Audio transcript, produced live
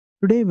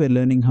Today we're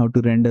learning how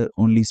to render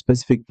only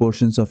specific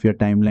portions of your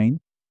timeline,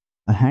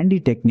 a handy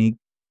technique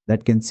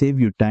that can save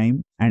you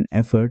time and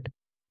effort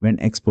when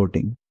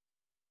exporting.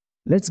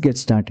 Let's get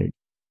started.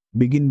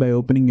 Begin by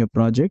opening your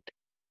project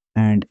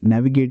and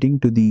navigating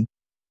to the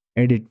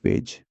Edit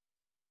page.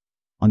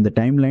 On the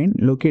timeline,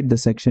 locate the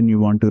section you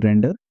want to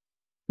render.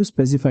 To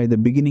specify the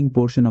beginning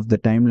portion of the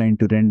timeline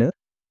to render,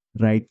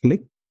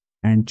 right-click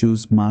and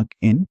choose Mark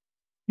In.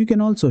 You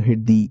can also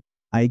hit the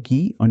I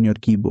key on your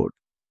keyboard.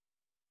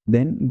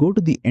 Then go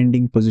to the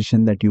ending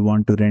position that you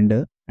want to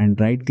render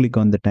and right-click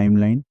on the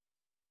timeline.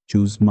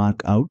 Choose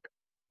Mark Out.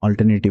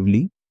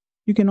 Alternatively,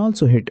 you can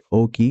also hit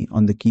O key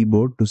on the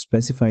keyboard to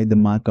specify the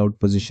mark out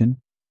position.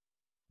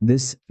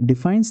 This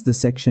defines the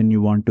section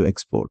you want to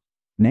export.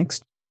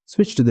 Next,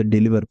 switch to the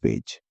Deliver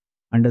page.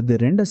 Under the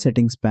Render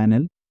Settings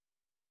panel,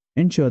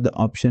 ensure the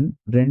option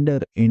Render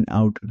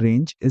In-Out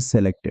Range is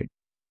selected.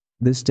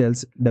 This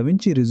tells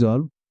DaVinci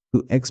Resolve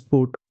to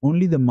export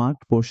only the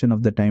marked portion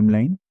of the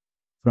timeline.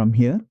 From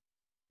here,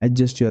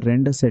 adjust your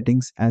render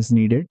settings as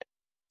needed,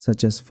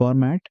 such as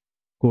format,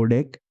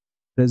 codec,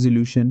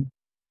 resolution,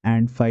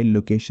 and file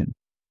location.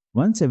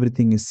 Once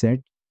everything is set,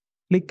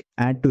 click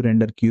Add to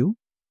Render Queue,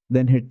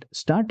 then hit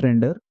Start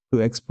Render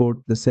to export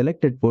the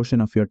selected portion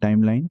of your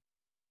timeline.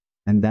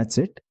 And that's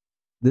it.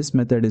 This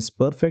method is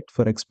perfect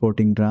for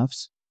exporting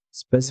drafts,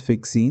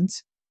 specific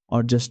scenes,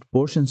 or just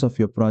portions of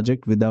your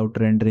project without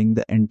rendering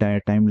the entire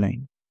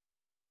timeline.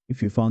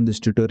 If you found this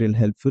tutorial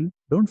helpful,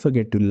 don't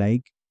forget to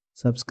like,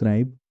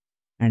 subscribe,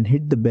 and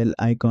hit the bell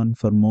icon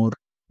for more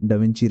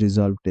DaVinci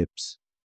Resolve tips.